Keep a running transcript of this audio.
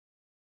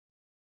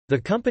The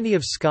Company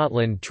of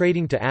Scotland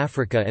trading to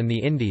Africa and the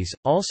Indies,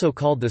 also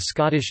called the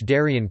Scottish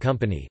Darien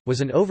Company,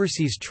 was an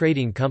overseas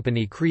trading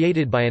company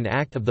created by an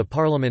Act of the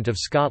Parliament of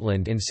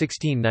Scotland in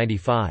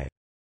 1695.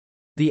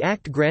 The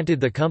Act granted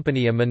the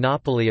company a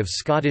monopoly of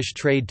Scottish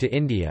trade to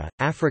India,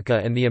 Africa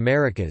and the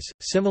Americas,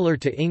 similar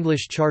to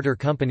English charter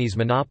companies'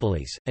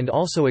 monopolies, and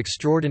also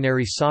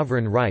extraordinary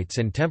sovereign rights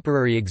and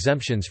temporary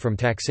exemptions from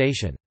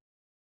taxation.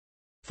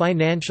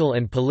 Financial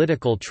and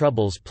political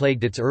troubles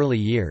plagued its early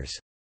years.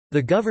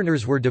 The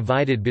governors were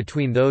divided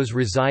between those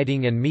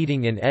residing and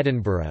meeting in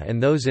Edinburgh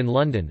and those in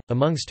London,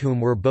 amongst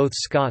whom were both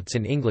Scots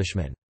and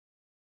Englishmen.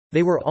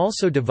 They were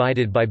also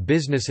divided by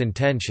business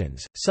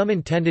intentions, some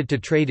intended to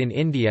trade in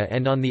India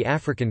and on the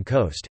African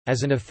coast,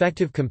 as an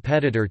effective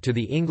competitor to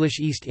the English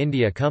East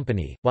India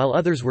Company, while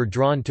others were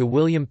drawn to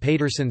William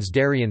Paterson's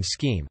Darien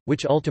scheme,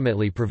 which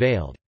ultimately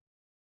prevailed.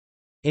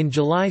 In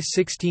July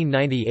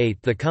 1698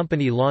 the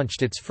company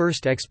launched its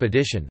first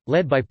expedition,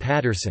 led by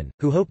Paterson,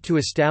 who hoped to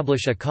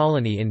establish a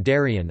colony in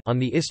Darien on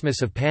the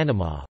Isthmus of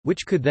Panama,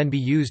 which could then be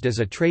used as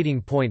a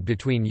trading point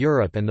between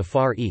Europe and the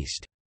Far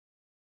East.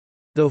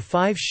 Though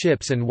 5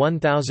 ships and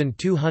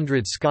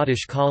 1,200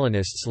 Scottish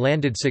colonists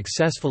landed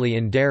successfully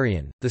in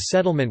Darien, the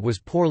settlement was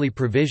poorly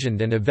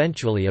provisioned and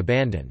eventually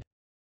abandoned.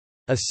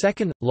 A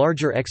second,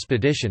 larger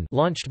expedition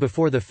launched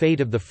before the fate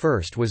of the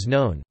first was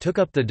known took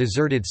up the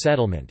deserted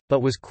settlement,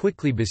 but was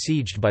quickly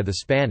besieged by the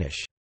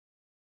Spanish.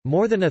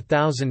 More than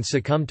 1,000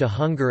 succumbed to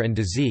hunger and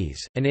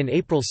disease, and in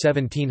April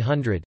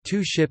 1700,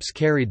 2 ships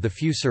carried the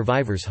few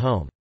survivors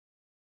home.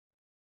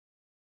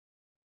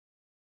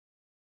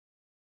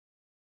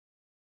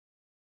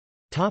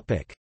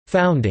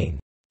 Founding.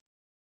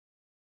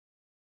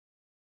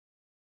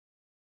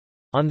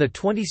 On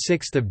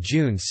 26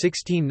 June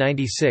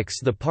 1696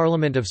 the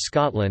Parliament of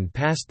Scotland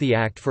passed the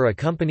Act for a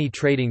company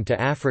trading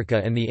to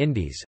Africa and the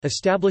Indies,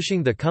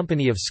 establishing the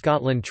Company of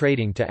Scotland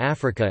trading to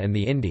Africa and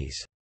the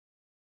Indies.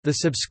 The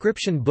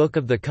subscription book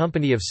of the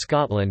Company of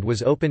Scotland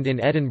was opened in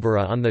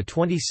Edinburgh on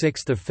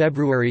 26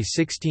 February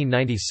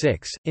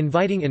 1696,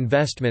 inviting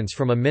investments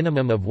from a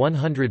minimum of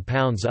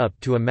 £100 up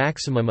to a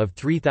maximum of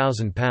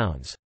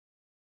 £3,000.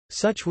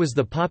 Such was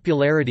the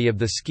popularity of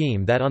the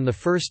scheme that on the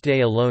first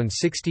day alone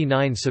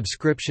 69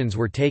 subscriptions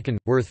were taken,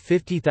 worth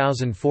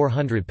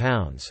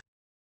 £50,400.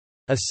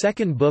 A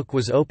second book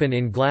was open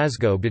in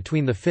Glasgow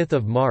between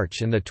 5 March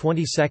and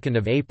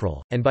 22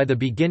 April, and by the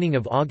beginning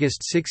of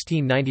August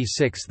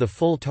 1696 the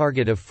full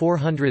target of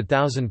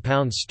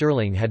 £400,000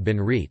 sterling had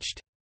been reached.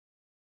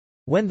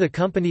 When the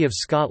Company of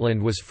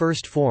Scotland was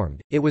first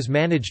formed, it was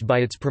managed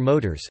by its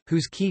promoters,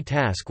 whose key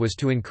task was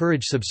to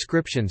encourage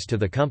subscriptions to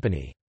the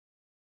company.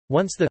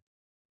 Once the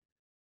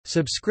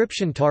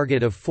subscription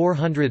target of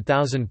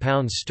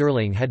 £400,000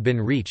 sterling had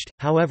been reached,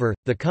 however,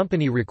 the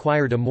company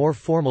required a more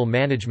formal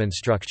management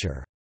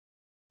structure.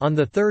 On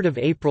 3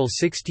 April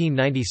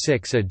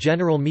 1696 a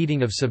general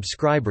meeting of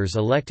subscribers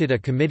elected a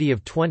committee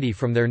of 20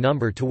 from their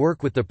number to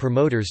work with the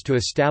promoters to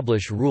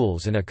establish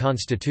rules and a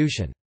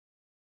constitution.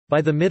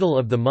 By the middle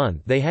of the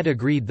month they had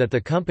agreed that the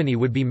company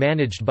would be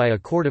managed by a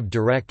court of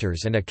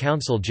directors and a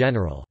council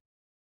general.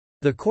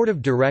 The Court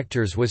of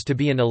Directors was to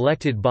be an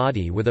elected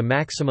body with a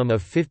maximum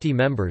of 50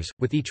 members,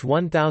 with each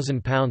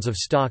 £1,000 of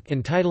stock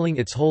entitling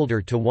its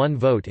holder to 1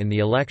 vote in the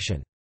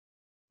election.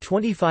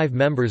 25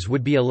 members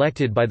would be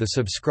elected by the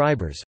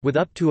subscribers, with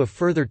up to a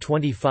further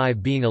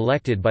 25 being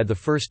elected by the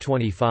first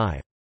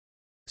 25.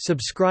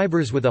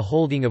 Subscribers with a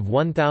holding of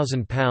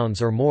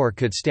 £1,000 or more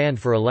could stand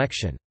for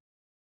election.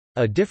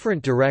 A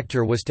different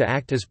director was to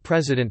act as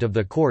president of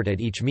the court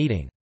at each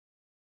meeting.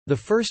 The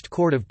first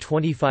court of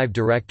 25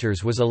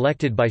 directors was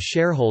elected by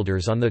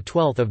shareholders on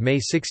 12 May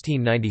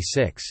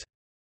 1696.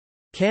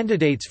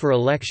 Candidates for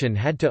election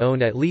had to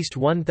own at least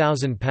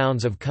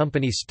 £1,000 of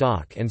company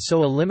stock and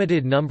so a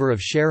limited number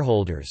of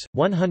shareholders,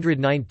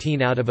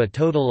 119 out of a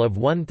total of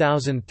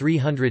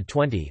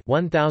 1,320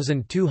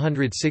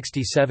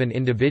 1,267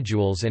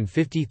 individuals and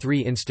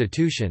 53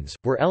 institutions,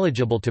 were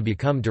eligible to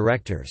become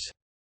directors.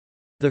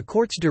 The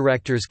court's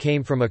directors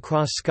came from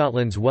across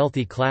Scotland's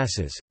wealthy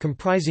classes,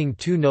 comprising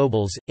 2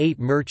 nobles, 8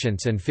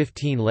 merchants and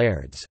 15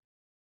 lairds.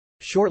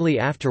 Shortly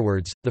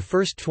afterwards, the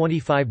first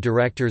 25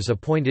 directors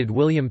appointed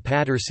William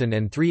Paterson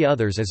and 3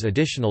 others as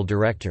additional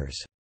directors.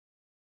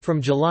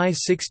 From July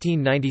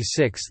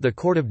 1696 the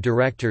Court of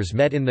Directors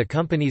met in the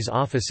company's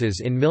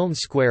offices in Milne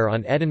Square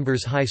on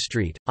Edinburgh's High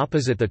Street,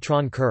 opposite the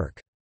Tron Kirk.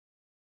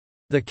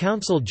 The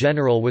Council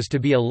General was to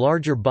be a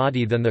larger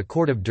body than the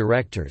Court of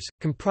Directors,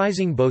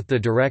 comprising both the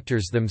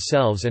directors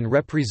themselves and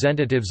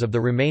representatives of the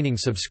remaining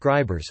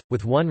subscribers,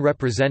 with 1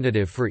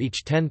 representative for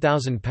each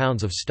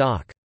 £10,000 of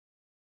stock.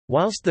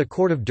 Whilst the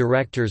Court of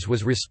Directors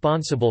was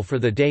responsible for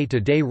the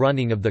day-to-day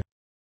running of the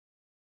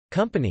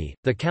company,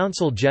 the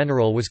Council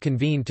General was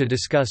convened to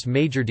discuss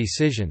major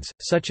decisions,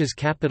 such as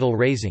capital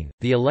raising,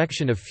 the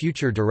election of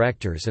future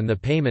directors and the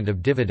payment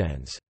of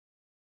dividends.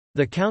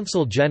 The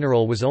Council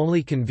General was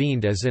only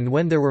convened as and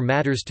when there were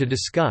matters to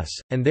discuss,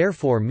 and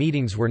therefore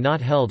meetings were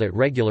not held at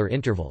regular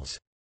intervals.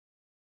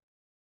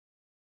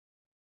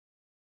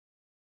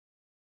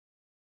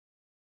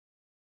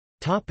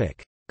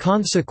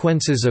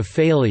 Consequences of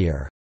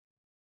failure.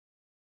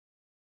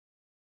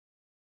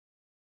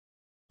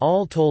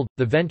 All told,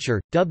 the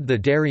venture, dubbed the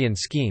Darien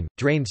Scheme,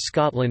 drained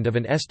Scotland of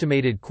an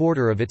estimated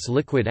quarter of its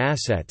liquid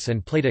assets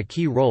and played a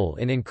key role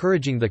in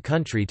encouraging the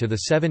country to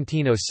the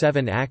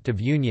 1707 Act of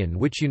Union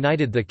which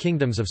united the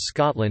kingdoms of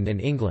Scotland and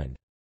England.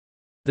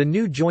 The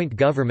new joint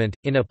government,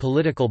 in a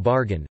political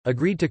bargain,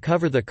 agreed to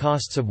cover the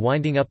costs of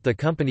winding up the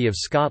Company of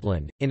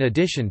Scotland, in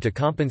addition to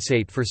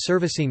compensate for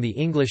servicing the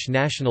English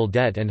national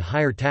debt and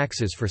higher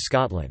taxes for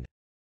Scotland.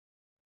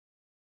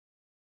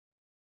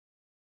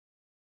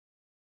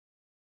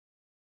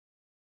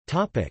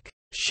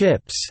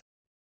 Ships.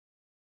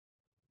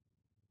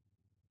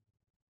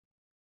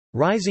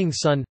 Rising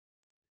Sun,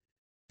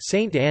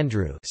 St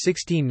Andrew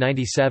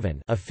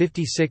 1697, a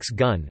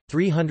 56-gun,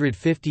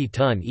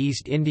 350-ton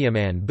East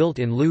Indiaman built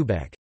in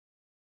Lubeck.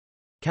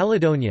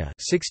 Caledonia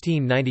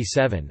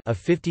 1697, a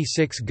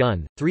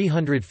 56-gun,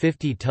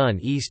 350-ton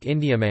East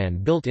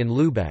Indiaman built in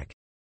Lubeck.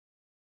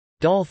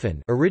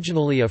 Dolphin,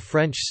 originally a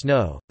French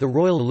snow, the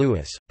Royal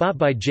Louis, bought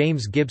by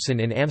James Gibson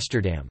in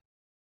Amsterdam.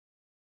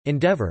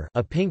 Endeavour,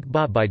 a pink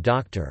bought by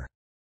Dr.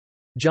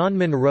 John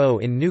Munro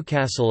in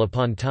Newcastle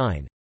upon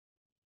Tyne.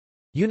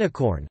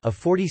 Unicorn, a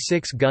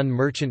 46-gun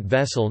merchant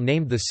vessel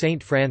named the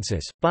St.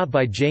 Francis, bought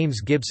by James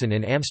Gibson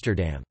in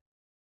Amsterdam.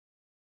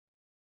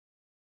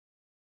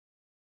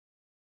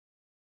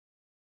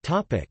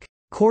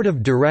 Court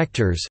of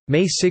Directors,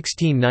 May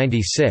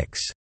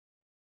 1696.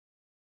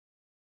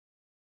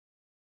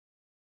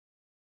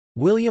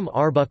 William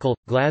Arbuckle,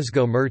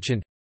 Glasgow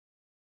merchant.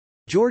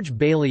 George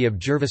Bailey of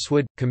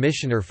Jerviswood,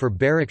 Commissioner for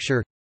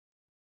Berwickshire.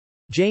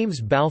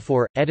 James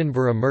Balfour,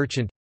 Edinburgh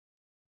merchant.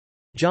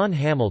 John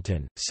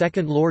Hamilton,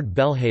 2nd Lord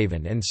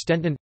Belhaven and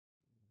Stenton.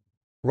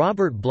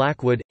 Robert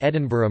Blackwood,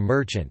 Edinburgh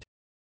merchant.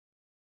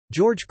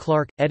 George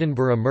Clark,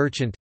 Edinburgh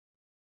merchant.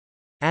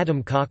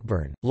 Adam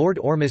Cockburn, Lord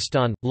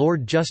Ormiston,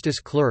 Lord Justice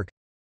Clerk.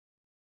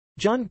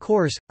 John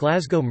Corse,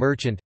 Glasgow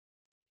merchant.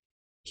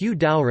 Hugh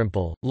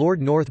Dalrymple,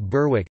 Lord North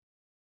Berwick.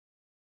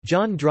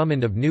 John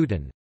Drummond of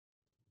Newton.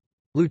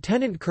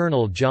 Lieutenant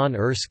Colonel John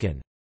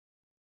Erskine.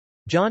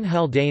 John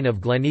Haldane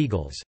of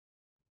Gleneagles.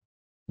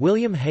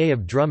 William Hay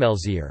of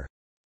Drumelsier.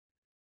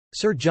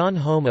 Sir John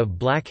Home of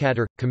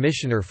Blackadder,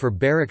 Commissioner for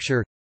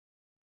Berwickshire.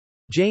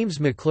 James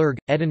McClurg,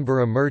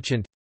 Edinburgh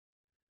merchant.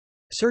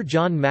 Sir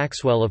John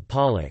Maxwell of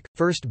Pollock,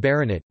 1st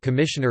Baronet,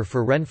 Commissioner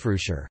for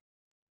Renfrewshire.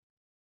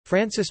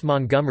 Francis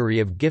Montgomery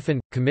of Giffen,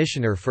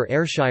 Commissioner for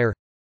Ayrshire.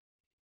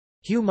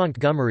 Hugh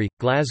Montgomery,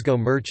 Glasgow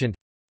merchant.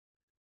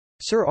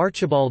 Sir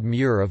Archibald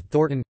Muir of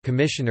Thornton,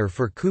 Commissioner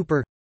for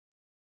Cooper.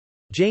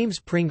 James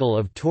Pringle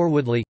of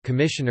Torwoodley,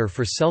 Commissioner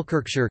for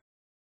Selkirkshire.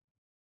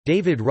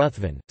 David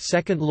Ruthven,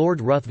 2nd Lord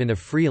Ruthven of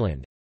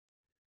Freeland.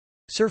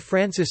 Sir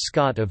Francis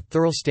Scott of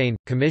Thirlstane,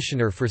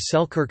 Commissioner for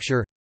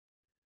Selkirkshire.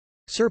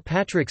 Sir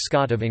Patrick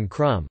Scott of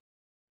Incrum.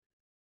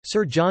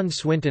 Sir John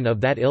Swinton of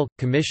that ilk,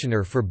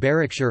 Commissioner for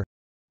Berwickshire.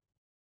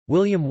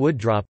 William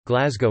Woodrop,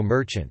 Glasgow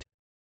merchant.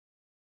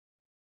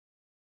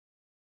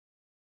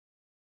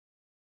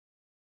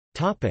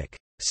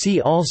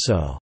 See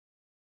also: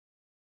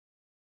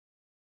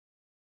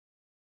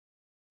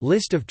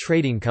 List of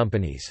trading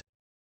companies.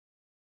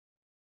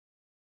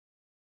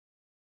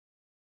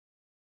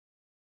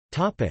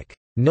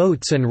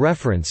 Notes and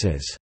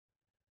references.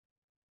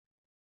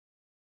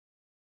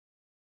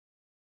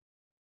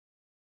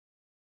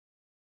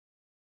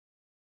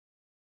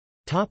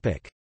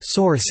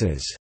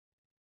 Sources.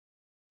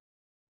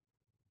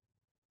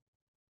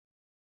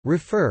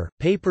 Refer,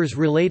 papers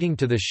relating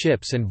to the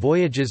ships and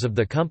voyages of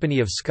the Company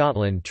of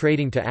Scotland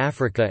trading to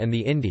Africa and the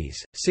Indies,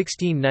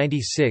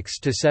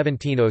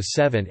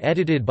 1696–1707,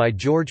 edited by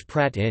George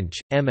Pratt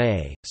Inch,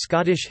 M.A.,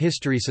 Scottish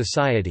History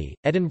Society,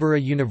 Edinburgh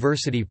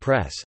University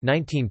Press,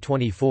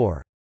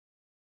 1924.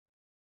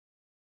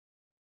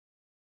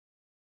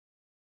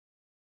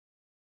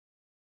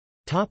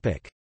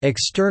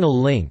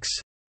 External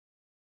links.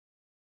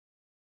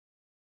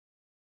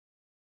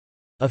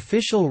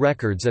 Official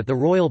records at the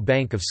Royal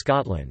Bank of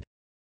Scotland.